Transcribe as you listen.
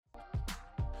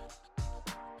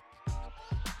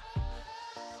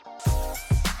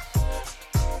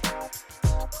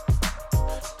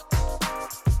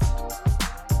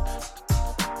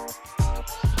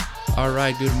All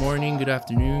right, good morning, good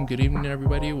afternoon, good evening,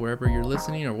 everybody, wherever you're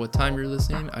listening or what time you're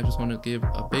listening. I just want to give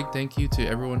a big thank you to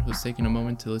everyone who's taking a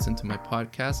moment to listen to my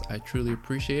podcast. I truly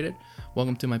appreciate it.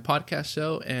 Welcome to my podcast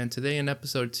show. And today in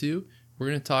episode 2, we're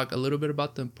going to talk a little bit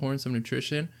about the importance of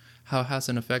nutrition, how it has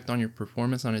an effect on your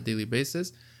performance on a daily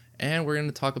basis. And we're going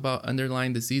to talk about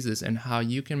underlying diseases and how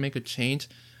you can make a change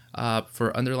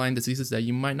for underlying diseases that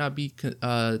you might not be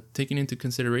taking into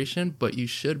consideration, but you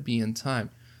should be in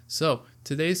time. So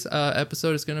today's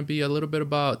episode is going to be a little bit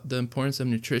about the importance of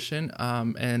nutrition.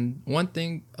 And one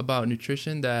thing about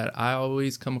nutrition that I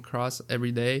always come across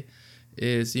every day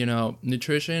is,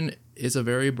 nutrition is a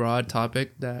very broad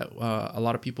topic that a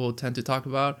lot of people tend to talk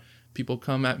about. People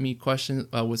come at me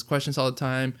with questions all the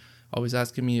time, always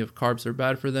asking me if carbs are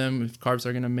bad for them, if carbs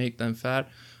are going to make them fat,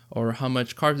 or how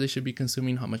much carbs they should be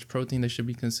consuming, how much protein they should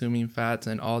be consuming, fats,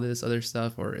 and all this other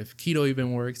stuff, or if keto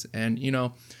even works. And,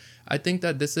 I think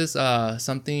that this is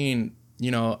something,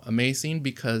 amazing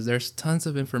because there's tons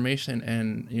of information.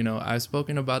 And, I've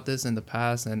spoken about this in the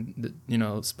past and,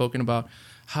 spoken about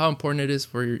how important it is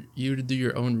for you to do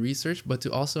your own research, but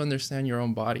to also understand your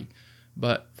own body.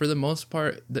 But for the most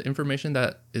part, the information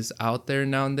that is out there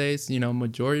nowadays,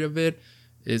 majority of it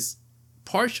is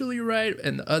partially right,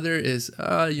 and the other is,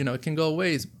 it can go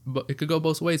ways, but it could go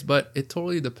both ways, but it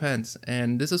totally depends.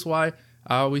 And this is why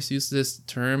I always use this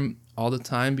term all the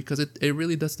time, because it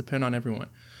really does depend on everyone.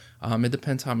 It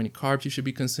depends how many carbs you should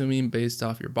be consuming based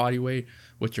off your body weight,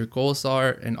 what your goals are,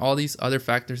 and all these other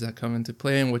factors that come into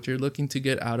play and what you're looking to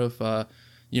get out of,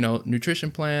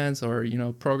 nutrition plans or,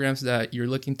 programs that you're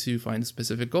looking to find a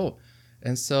specific goal.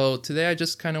 And so today I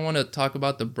just kind of want to talk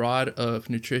about the broad of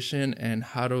nutrition and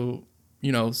how to,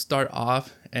 start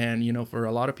off. And, for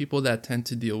a lot of people that tend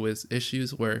to deal with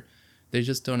issues where they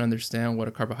just don't understand what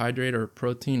a carbohydrate or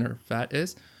protein or fat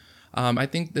is. I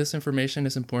think this information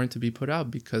is important to be put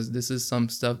out because this is some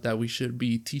stuff that we should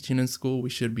be teaching in school. We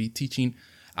should be teaching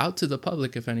out to the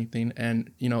public, if anything.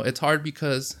 And, it's hard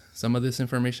because some of this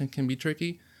information can be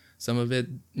tricky. Some of it,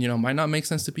 might not make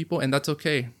sense to people, and that's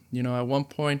okay. At one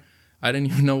point, I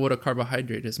didn't even know what a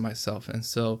carbohydrate is myself. And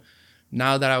so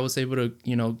now that I was able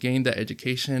to, gain the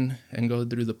education and go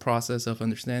through the process of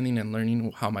understanding and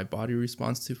learning how my body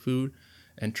responds to food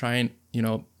and trying,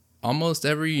 almost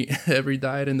every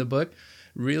diet in the book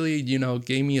really,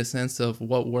 gave me a sense of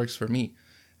what works for me.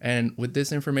 And with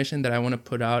this information that I want to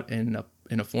put out in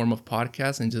a form of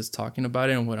podcast and just talking about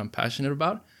it and what I'm passionate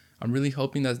about, I'm really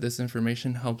hoping that this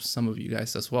information helps some of you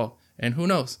guys as well. And who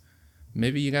knows,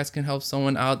 maybe you guys can help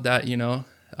someone out that,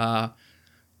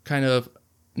 kind of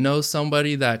knows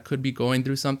somebody that could be going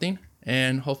through something,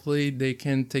 and hopefully they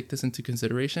can take this into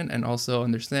consideration and also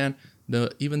understand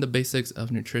even the basics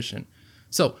of nutrition.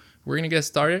 So we're going to get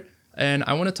started, and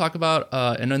I want to talk about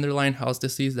an underlying health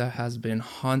disease that has been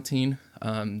haunting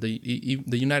the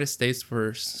United States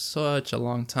for such a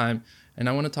long time, and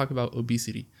I want to talk about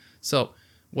obesity. So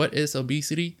what is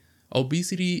obesity?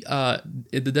 Obesity,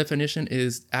 the definition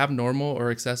is abnormal or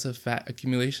excessive fat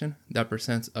accumulation that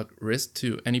presents a risk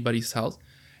to anybody's health.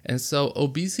 And so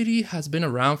obesity has been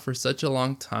around for such a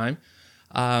long time.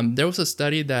 There was a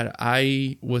study that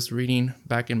I was reading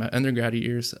back in my undergrad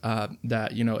years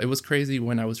that, it was crazy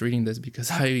when I was reading this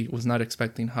because I was not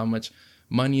expecting how much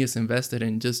money is invested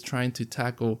in just trying to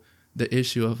tackle the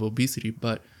issue of obesity.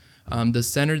 But the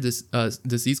Center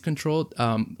Disease Control,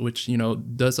 which,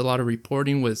 does a lot of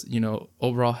reporting with,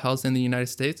 overall health in the United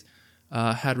States,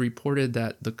 had reported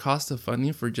that the cost of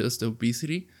funding for just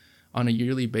obesity on a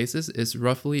yearly basis is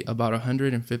roughly about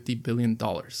 $150 billion.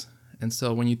 And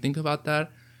so when you think about that,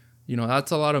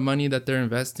 that's a lot of money that they're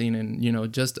investing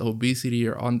in, just obesity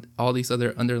or on all these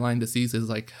other underlying diseases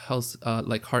like health,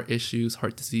 like heart issues,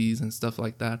 heart disease and stuff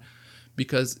like that.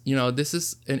 Because, this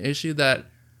is an issue that,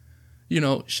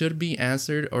 should be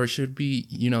answered or should be,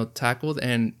 tackled,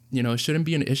 and, it shouldn't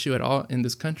be an issue at all in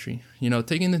this country.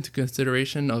 Taking into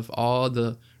consideration of all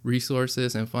the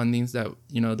resources and fundings that,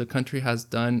 the country has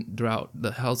done throughout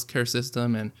the healthcare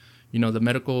system and, the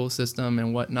medical system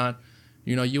and whatnot,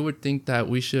 you would think that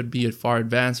we should be far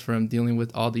advanced from dealing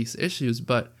with all these issues.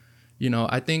 But,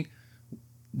 I think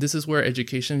this is where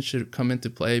education should come into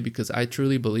play, because I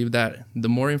truly believe that the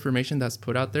more information that's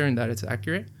put out there and that it's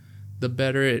accurate, the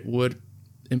better it would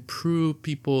improve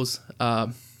people's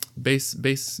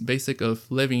basic of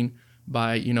living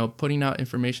by, putting out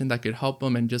information that could help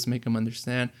them and just make them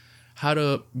understand how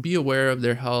to be aware of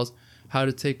their health, how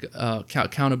to take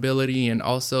accountability, and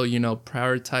also,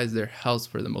 prioritize their health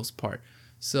for the most part.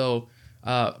 So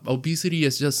obesity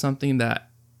is just something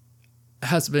that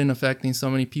has been affecting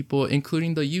so many people,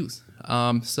 including the youth.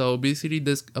 So obesity,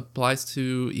 this applies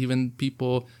to even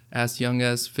people as young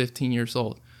as 15 years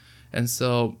old. And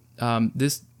so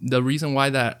the reason why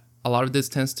that a lot of this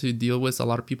tends to deal with a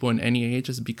lot of people in any age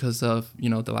is because of,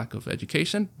 the lack of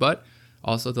education, but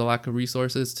also the lack of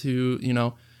resources to,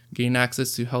 gain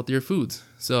access to healthier foods.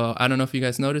 So I don't know if you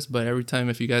guys noticed, but every time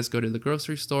if you guys go to the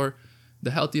grocery store,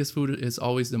 the healthiest food is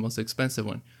always the most expensive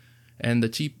one. And the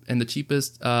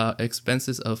cheapest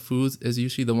expenses of foods is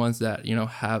usually the ones that,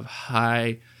 have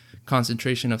high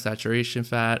concentration of saturation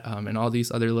fat, and all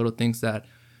these other little things that,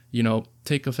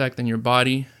 take effect in your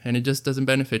body, and it just doesn't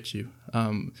benefit you.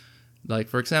 Like,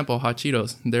 for example, hot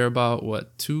Cheetos, they're about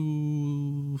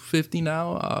 $2.50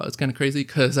 now. It's kind of crazy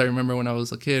because I remember when I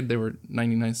was a kid, they were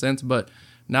 99 cents, but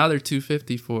now they're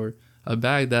 $2.50 for a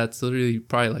bag that's literally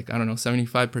probably like,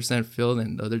 75% filled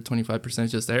and the other 25%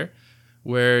 is just there.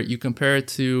 Where you compare it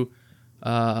to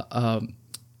a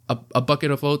bucket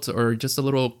of oats or just a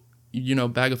little,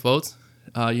 bag of oats,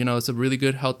 it's a really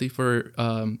good, healthy for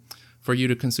you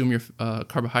to consume your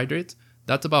carbohydrates.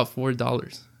 That's about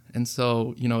 $4. And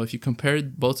so, if you compare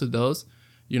both of those,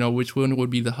 which one would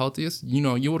be the healthiest,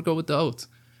 you would go with the oats.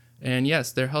 And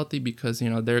yes, they're healthy because,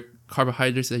 they're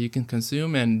carbohydrates that you can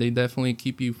consume and they definitely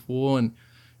keep you full. And,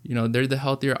 they're the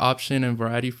healthier option and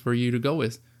variety for you to go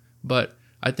with. But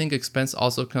I think expense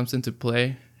also comes into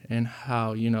play, and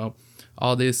how,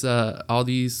 all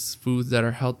these foods that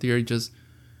are healthier just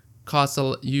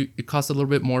it costs a little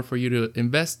bit more for you to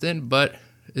invest in, but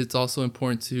it's also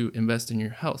important to invest in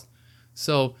your health.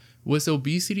 So with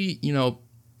obesity,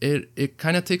 it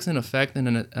kind of takes an effect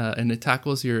and it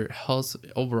tackles your health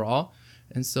overall.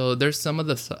 And so there's some of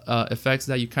the effects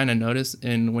that you kind of notice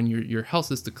when your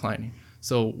health is declining.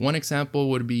 So one example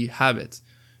would be habits,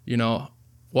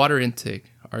 water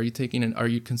intake. Are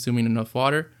you consuming enough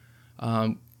water?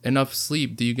 Enough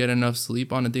sleep. Do you get enough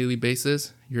sleep on a daily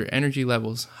basis? Your energy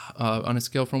levels on a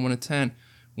scale from 1 to 10,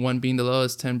 1 being the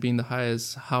lowest, 10 being the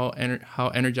highest. How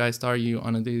energized are you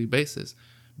on a daily basis?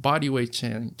 Body weight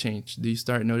change. Do you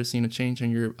start noticing a change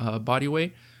in your body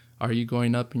weight? Are you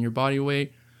going up in your body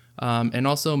weight? And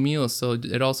also meals. So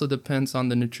it also depends on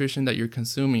the nutrition that you're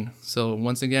consuming. So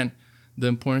once again, the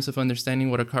importance of understanding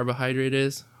what a carbohydrate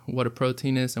is, what a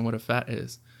protein is, and what a fat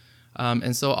is.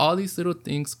 And so all these little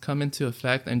things come into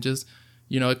effect, and just,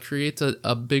 it creates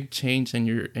a big change in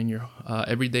your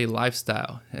everyday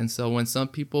lifestyle. And so when some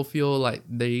people feel like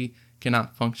they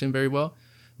cannot function very well,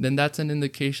 then that's an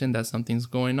indication that something's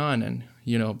going on. And,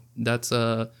 that's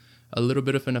a little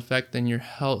bit of an effect in your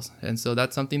health. And so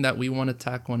that's something that we want to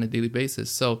tackle on a daily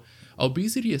basis. So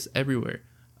obesity is everywhere.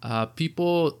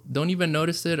 People don't even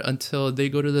notice it until they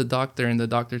go to the doctor and the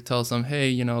doctor tells them,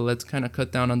 hey, let's kind of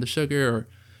cut down on the sugar, or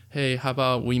hey, how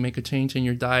about we make a change in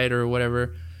your diet or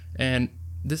whatever. And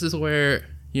this is where,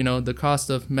 the cost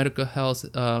of medical health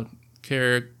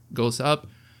care goes up.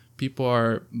 People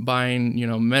are buying,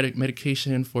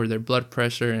 medication for their blood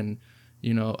pressure. And,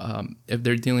 if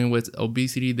they're dealing with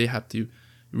obesity, they have to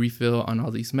refill on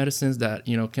all these medicines that,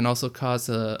 can also cause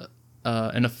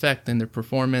an effect in their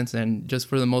performance, and just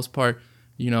for the most part,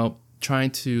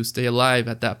 trying to stay alive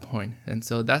at that point. And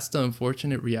so that's the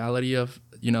unfortunate reality of,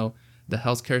 the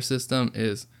healthcare system,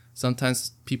 is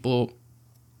sometimes people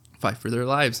fight for their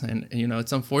lives. And,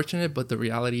 it's unfortunate, but the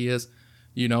reality is,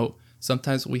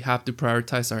 sometimes we have to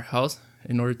prioritize our health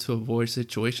in order to avoid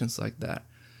situations like that.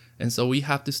 And so we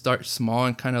have to start small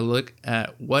and kind of look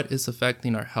at what is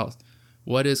affecting our health,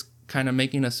 what is kind of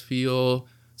making us feel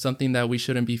something that we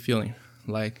shouldn't be feeling,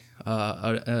 like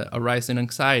a rise in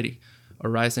anxiety, a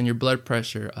rise in your blood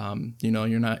pressure.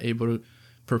 You're not able to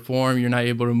perform, you're not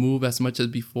able to move as much as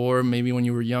before, maybe when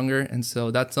you were younger. And so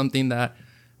that's something that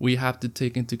we have to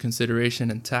take into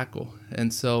consideration and tackle.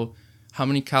 And so how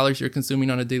many calories you're consuming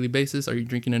on a daily basis? Are you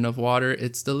drinking enough water?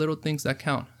 It's the little things that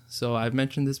count. So I've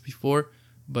mentioned this before,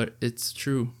 but it's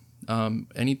true.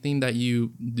 Anything that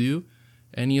you do,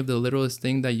 any of the littlest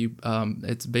thing that you,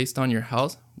 it's based on your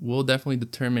health, will definitely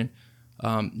determine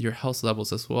your health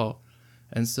levels as well.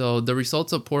 And so the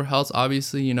results of poor health,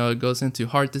 obviously, it goes into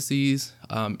heart disease,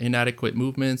 inadequate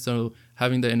movement. So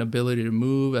having the inability to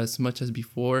move as much as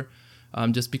before,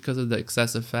 just because of the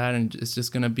excessive fat, and it's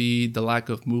just going to be the lack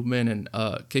of movement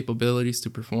and capabilities to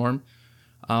perform.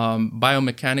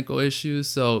 Biomechanical issues.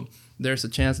 So there's a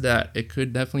chance that it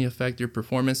could definitely affect your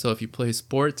performance. So if you play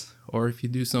sports, or if you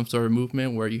do some sort of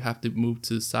movement where you have to move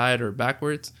to the side or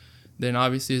backwards, then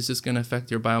obviously it's just going to affect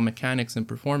your biomechanics and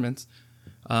performance.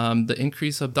 The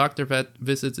increase of doctor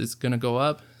visits is going to go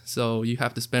up. So you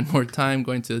have to spend more time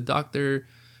going to the doctor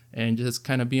and just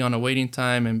kind of be on a waiting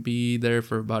time and be there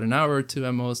for about an hour or two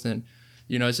at most. And,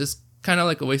 it's just kind of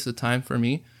like a waste of time for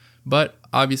me. But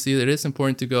obviously it is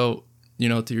important to go,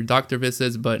 to your doctor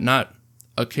visits, but not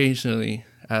occasionally,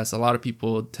 as a lot of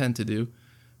people tend to do.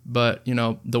 But,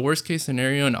 the worst case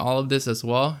scenario in all of this as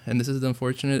well, and this is the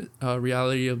unfortunate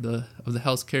reality of the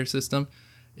healthcare system,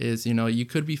 is, you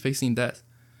could be facing death.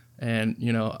 And,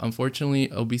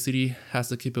 unfortunately, obesity has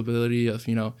the capability of,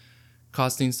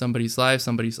 costing somebody's life,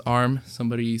 somebody's arm,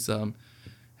 somebody's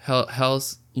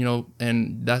health,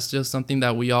 and that's just something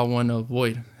that we all want to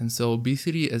avoid. And so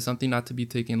obesity is something not to be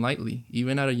taken lightly,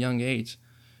 even at a young age.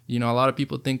 A lot of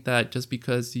people think that just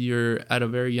because you're at a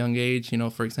very young age,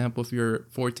 for example, if you're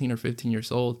 14 or 15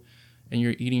 years old and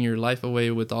you're eating your life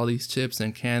away with all these chips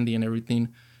and candy and everything,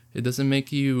 it doesn't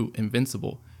make you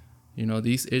invincible.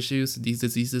 These issues, these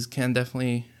diseases can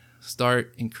definitely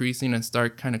start increasing and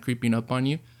start kind of creeping up on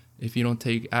you if you don't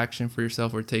take action for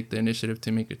yourself or take the initiative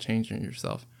to make a change in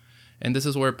yourself. And this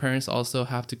is where parents also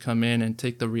have to come in and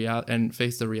take and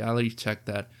face the reality check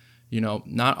that,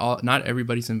 not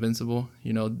everybody's invincible.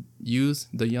 Use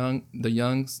the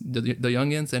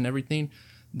youngins and everything.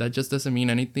 That just doesn't mean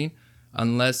anything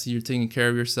unless you're taking care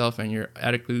of yourself and you're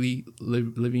adequately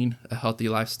living a healthy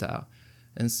lifestyle.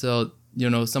 And so,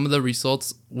 some of the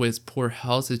results with poor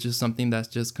health is just something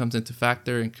that just comes into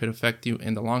factor and could affect you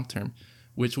in the long term,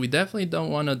 which we definitely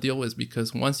don't want to deal with,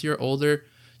 because once you're older,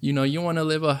 you want to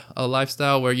live a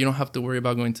lifestyle where you don't have to worry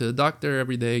about going to the doctor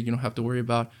every day. You don't have to worry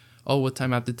about, what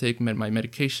time I have to take my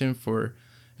medication for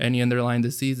any underlying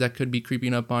disease that could be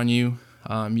creeping up on you.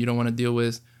 You don't want to deal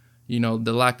with,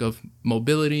 the lack of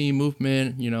mobility,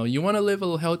 movement. You want to live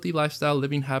a healthy lifestyle,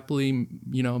 living happily,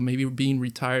 maybe being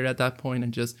retired at that point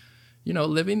and just,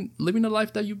 living a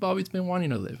life that you've always been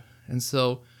wanting to live. And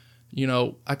so,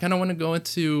 I kind of want to go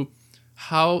into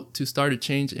how to start a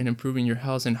change in improving your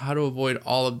health and how to avoid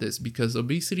all of this, because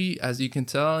obesity, as you can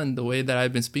tell, and the way that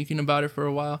I've been speaking about it for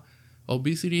a while,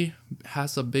 obesity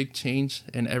has a big change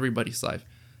in everybody's life,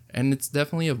 and it's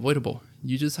definitely avoidable.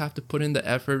 You just have to put in the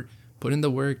effort, put in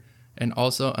the work, and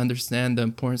also understand the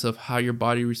importance of how your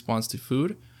body responds to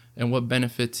food and what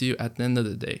benefits you at the end of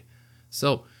the day.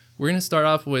 So we're going to start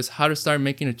off with how to start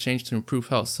making a change to improve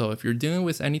health. So if you're dealing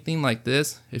with anything like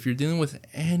this, if you're dealing with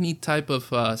any type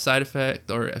of side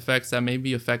effect or effects that may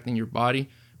be affecting your body,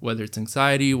 whether it's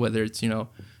anxiety, whether it's,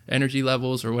 energy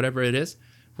levels or whatever it is,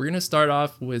 we're going to start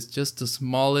off with just the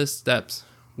smallest steps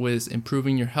with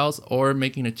improving your health or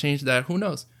making a change that, who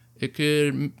knows, it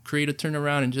could create a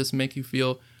turnaround and just make you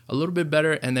feel a little bit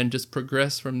better, and then just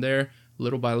progress from there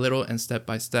little by little and step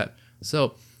by step.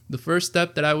 So the first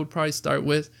step that I would probably start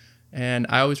with, and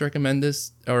I always recommend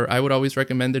this, or I would always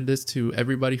recommend this to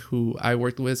everybody who I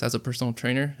worked with as a personal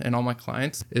trainer and all my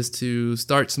clients, is to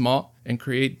start small and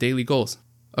create daily goals.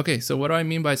 Okay, so what do I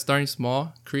mean by starting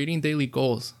small? Creating daily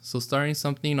goals. So starting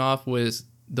something off with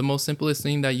the most simplest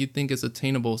thing that you think is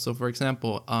attainable. So for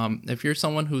example, if you're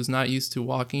someone who's not used to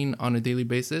walking on a daily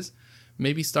basis,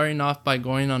 maybe starting off by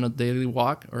going on a daily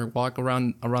walk or walk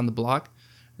around the block.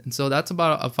 And so that's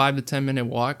about a 5 to 10 minute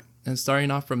walk, and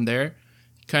starting off from there,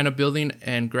 kind of building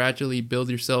and gradually build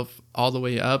yourself all the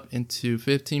way up into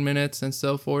 15 minutes and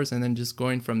so forth, and then just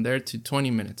going from there to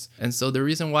 20 minutes. And so the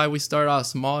reason why we start out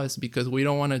small is because we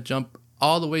don't want to jump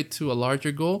all the way to a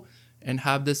larger goal and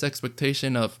have this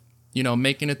expectation of,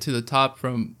 making it to the top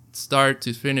from start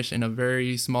to finish in a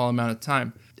very small amount of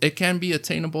time. It can be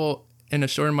attainable in a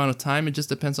short amount of time. It just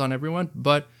depends on everyone,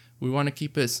 but we want to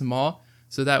keep it small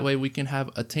so that way we can have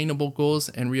attainable goals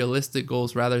and realistic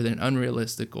goals rather than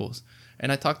unrealistic goals. And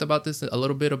I talked about this a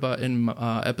little bit about in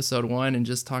episode 1, and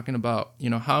just talking about,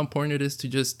 how important it is to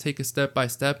just take it step by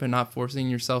step and not forcing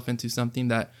yourself into something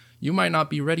that you might not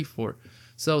be ready for.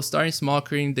 So starting small,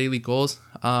 creating daily goals.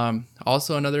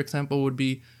 Also, another example would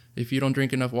be if you don't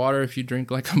drink enough water, if you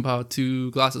drink like about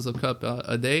 2 glasses of cup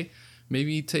a day,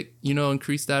 maybe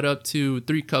increase that up to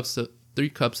 3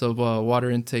 cups of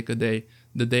water intake a day,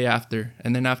 the day after.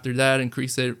 And then after that,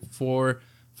 increase it 4,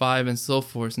 5, and so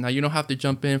forth. Now, you don't have to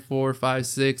jump in 4, 5,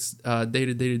 6 day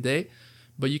to day,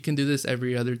 but you can do this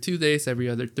every other 2 days, every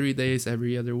other 3 days,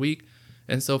 every other week,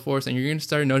 and so forth. And you're going to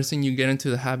start noticing you get into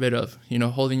the habit of,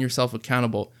 holding yourself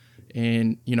accountable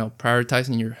and,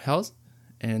 prioritizing your health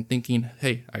and thinking,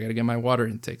 hey, I got to get my water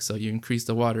intake. So you increase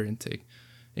the water intake.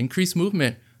 Increase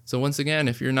movement. So once again,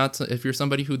 if you're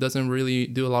somebody who doesn't really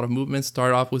do a lot of movement,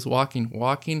 start off with walking.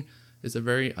 Walking is a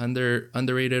very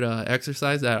underrated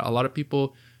exercise that a lot of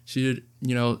people should,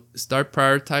 start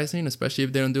prioritizing, especially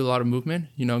if they don't do a lot of movement.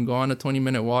 Go on a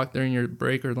 20-minute walk during your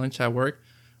break or lunch at work,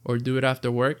 or do it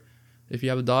after work. If you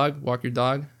have a dog, walk your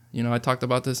dog. I talked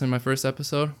about this in my first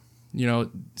episode.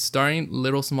 Starting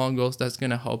little small goals, that's going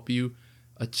to help you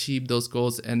achieve those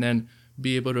goals and then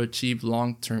be able to achieve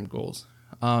long-term goals.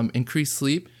 Increase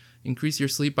sleep. Increase your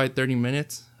sleep by 30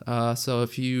 minutes. So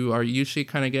if you are usually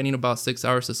kind of getting about 6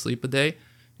 hours of sleep a day,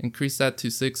 increase that to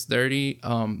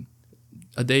 6:30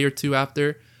 a day or two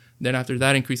after. Then after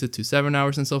that, increase it to 7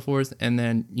 hours and so forth. And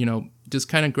then, just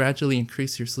kind of gradually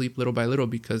increase your sleep little by little,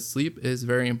 because sleep is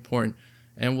very important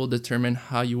and will determine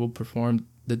how you will perform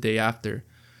the day after.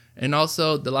 And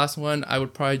also the last one I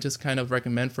would probably just kind of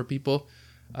recommend for people,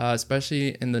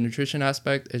 especially in the nutrition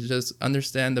aspect, is just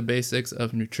understand the basics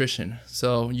of nutrition.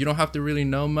 So you don't have to really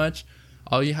know much.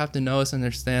 All you have to know is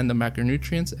understand the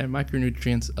macronutrients and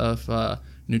micronutrients of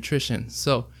nutrition.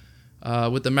 So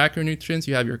with the macronutrients,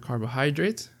 you have your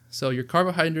carbohydrates. So your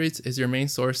carbohydrates is your main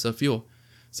source of fuel.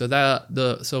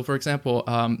 So for example,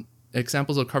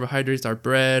 examples of carbohydrates are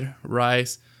bread,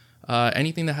 rice,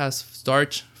 anything that has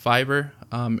starch, fiber,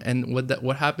 and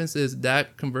what happens is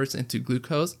that converts into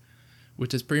glucose,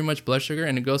 which is pretty much blood sugar,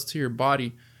 and it goes to your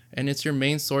body, and it's your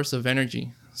main source of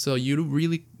energy. So you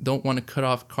really don't want to cut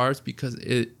off carbs, because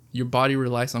your body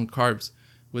relies on carbs.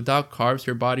 Without carbs,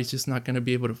 your body's just not going to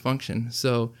be able to function.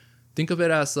 So think of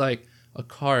it as like a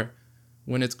car.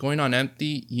 When it's going on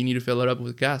empty, you need to fill it up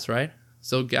with gas, right?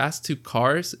 So gas to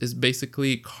cars is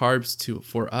basically carbs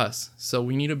for us. So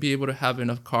we need to be able to have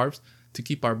enough carbs to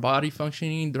keep our body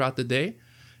functioning throughout the day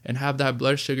and have that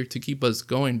blood sugar to keep us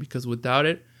going, because without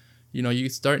it, you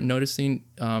start noticing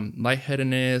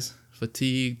lightheadedness,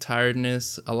 fatigue,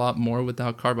 tiredness a lot more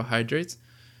without carbohydrates.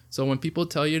 So when people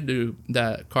tell you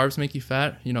that carbs make you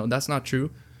fat, that's not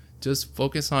true. Just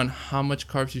focus on how much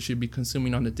carbs you should be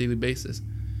consuming on a daily basis.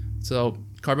 So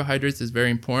carbohydrates is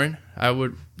very important. I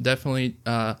would definitely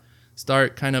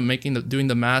start kind of doing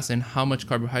the math and how much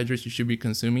carbohydrates you should be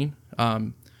consuming,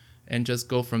 and just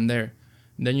go from there.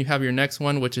 And then you have your next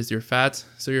one, which is your fats.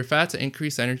 So your fats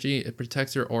increase energy, it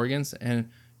protects your organs, and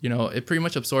it pretty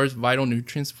much absorbs vital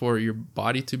nutrients for your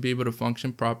body to be able to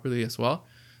function properly as well.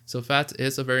 So fats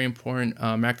is a very important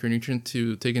macronutrient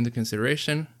to take into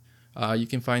consideration. You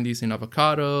can find these in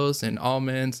avocados and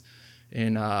almonds,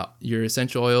 and your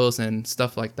essential oils and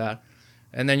stuff like that.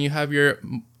 And then you have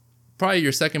probably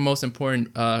your second most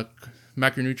important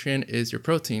macronutrient is your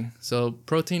protein. So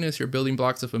protein is your building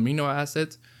blocks of amino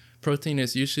acids. Protein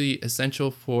is usually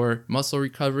essential for muscle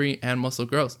recovery and muscle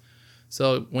growth.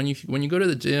 So when you go to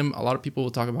the gym, a lot of people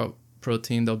will talk about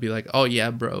protein. They'll be like, oh yeah,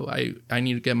 bro, I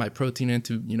need to get my protein in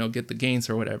to, get the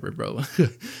gains or whatever, bro.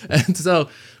 And so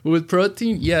with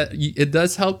protein, yeah, it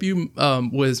does help you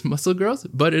with muscle growth,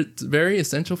 but it's very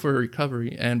essential for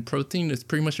recovery. And protein is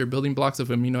pretty much your building blocks of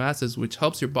amino acids, which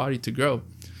helps your body to grow.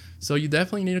 So you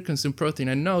definitely need to consume protein.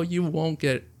 I know you won't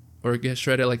get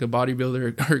shredded like a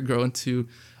bodybuilder or grow into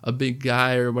a big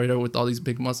guy or whatever with all these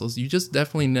big muscles. You just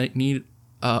definitely need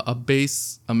a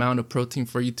base amount of protein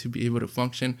for you to be able to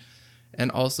function and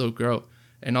also grow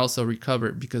and also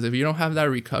recover. Because if you don't have that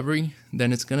recovery,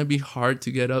 then it's going to be hard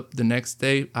to get up the next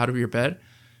day out of your bed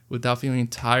without feeling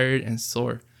tired and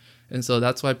sore. And so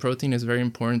that's why protein is very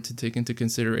important to take into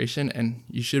consideration, and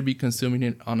you should be consuming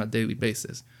it on a daily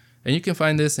basis. And you can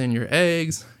find this in your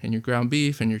eggs, and your ground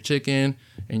beef, and your chicken,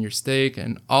 and your steak,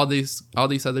 and all these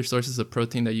other sources of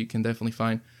protein that you can definitely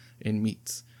find in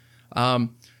meats.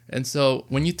 And so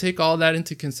when you take all that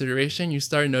into consideration, you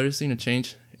start noticing a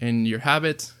change in your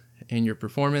habits, in your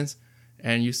performance,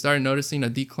 and you start noticing a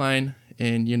decline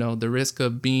in, the risk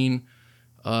of being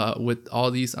with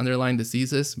all these underlying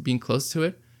diseases, being close to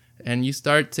it. And you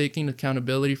start taking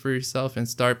accountability for yourself and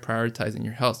start prioritizing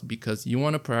your health, because you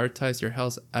want to prioritize your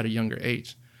health at a younger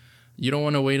age. You don't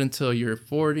want to wait until you're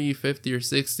 40, 50, or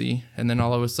 60, and then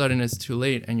all of a sudden it's too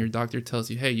late and your doctor tells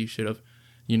you, hey, you should have,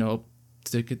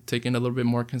 taken a little bit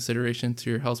more consideration to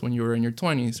your health when you were in your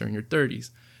 20s or in your 30s.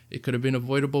 It could have been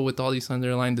avoidable with all these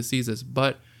underlying diseases,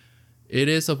 but it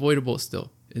is avoidable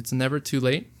still. It's never too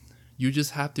late. You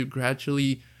just have to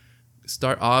gradually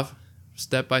start off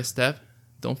step by step.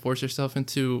 Don't force yourself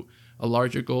into a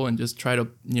larger goal and just try to,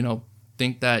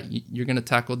 think that you're going to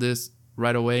tackle this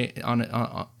right away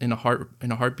in a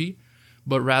heartbeat,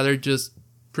 but rather just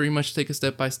pretty much take it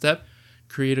step by step,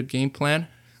 create a game plan,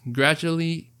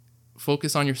 gradually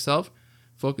focus on yourself,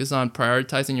 focus on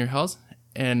prioritizing your health,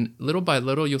 and little by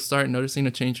little, you'll start noticing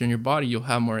a change in your body. You'll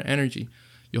have more energy.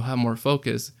 You'll have more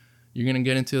focus. You're going to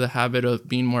get into the habit of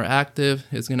being more active.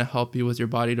 It's going to help you with your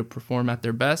body to perform at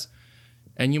their best.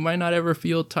 And you might not ever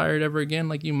feel tired ever again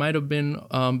like you might have been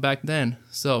back then.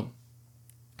 So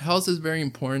health is very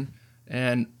important.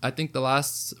 And I think the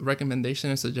last recommendation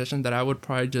and suggestion that I would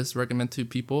probably just recommend to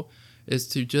people is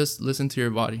to just listen to your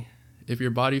body. If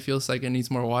your body feels like it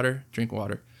needs more water, drink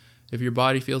water. If your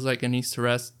body feels like it needs to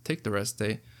rest, take the rest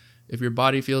day. If your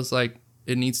body feels like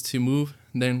it needs to move,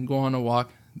 then go on a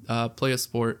walk, play a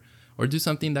sport, or do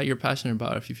something that you're passionate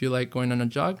about. If you feel like going on a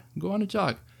jog, go on a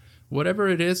jog. Whatever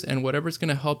it is, and whatever's going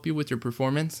to help you with your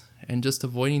performance and just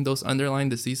avoiding those underlying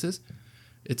diseases,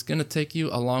 it's going to take you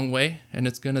a long way, and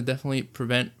it's going to definitely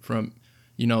prevent from,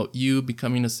 you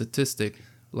becoming a statistic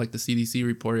like the CDC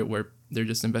reported, where they're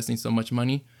just investing so much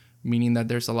money, meaning that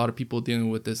there's a lot of people dealing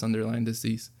with this underlying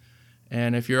disease.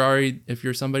 And if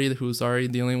you're somebody who's already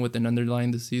dealing with an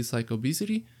underlying disease like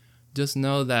obesity, just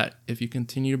know that if you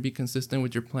continue to be consistent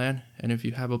with your plan, and if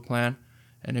you have a plan,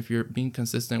 and if you're being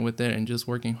consistent with it and just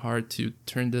working hard to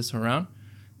turn this around,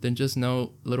 then just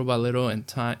know little by little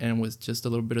and with just a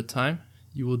little bit of time,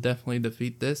 you will definitely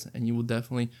defeat this, and you will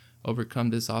definitely overcome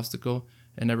this obstacle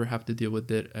and never have to deal with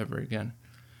it ever again.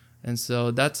 And so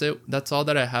that's it. That's all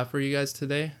that I have for you guys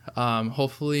today.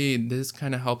 Hopefully this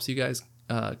kind of helps you guys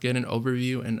get an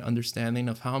overview and understanding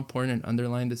of how important an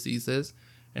underlying disease is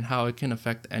and how it can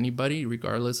affect anybody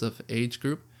regardless of age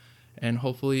group. And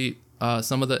hopefully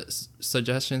some of the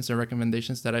suggestions and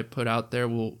recommendations that I put out there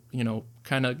will,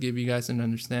 kind of give you guys an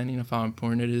understanding of how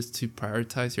important it is to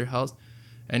prioritize your health.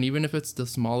 And even if it's the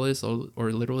smallest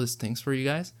or littlest things for you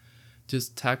guys,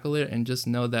 just tackle it, and just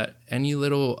know that any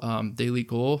little daily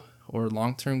goal or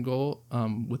long-term goal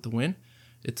with a win,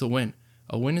 it's a win.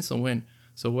 A win is a win.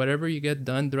 So whatever you get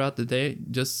done throughout the day,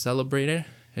 just celebrate it,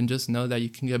 and just know that you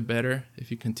can get better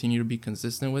if you continue to be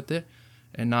consistent with it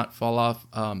and not fall off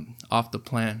the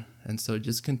plan. And so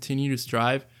just continue to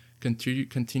strive,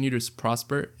 continue to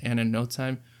prosper, and in no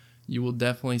time, you will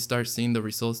definitely start seeing the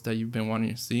results that you've been wanting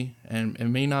to see. And it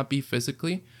may not be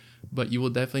physically, but you will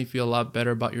definitely feel a lot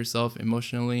better about yourself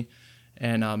emotionally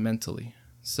and mentally.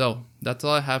 So that's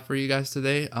all I have for you guys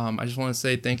today. I just want to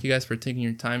say thank you guys for taking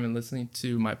your time and listening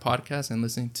to my podcast and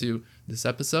listening to this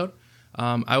episode.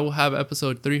 I will have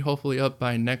episode 3 hopefully up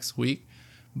by next week.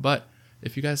 But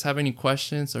if you guys have any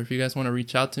questions, or if you guys want to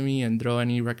reach out to me and throw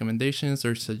any recommendations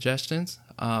or suggestions,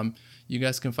 you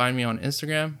guys can find me on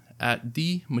Instagram at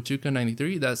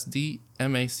dmachuca93. That's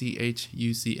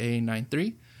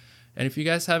DMACHUCA93. And if you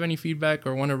guys have any feedback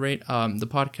or want to rate the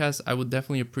podcast, I would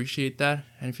definitely appreciate that.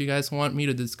 And if you guys want me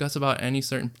to discuss about any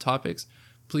certain topics,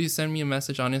 please send me a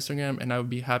message on Instagram, and I would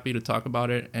be happy to talk about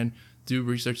it and do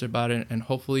research about it, and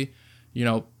hopefully,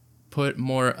 put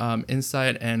more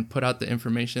insight and put out the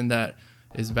information that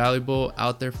is valuable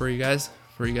out there for you guys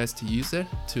to use it,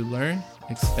 to learn,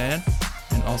 expand,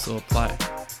 and also apply.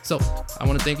 So I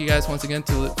want to thank you guys once again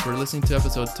for listening to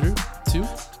episode 2.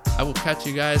 I will catch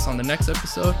you guys on the next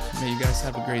episode. May you guys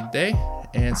have a great day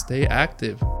and stay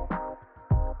active.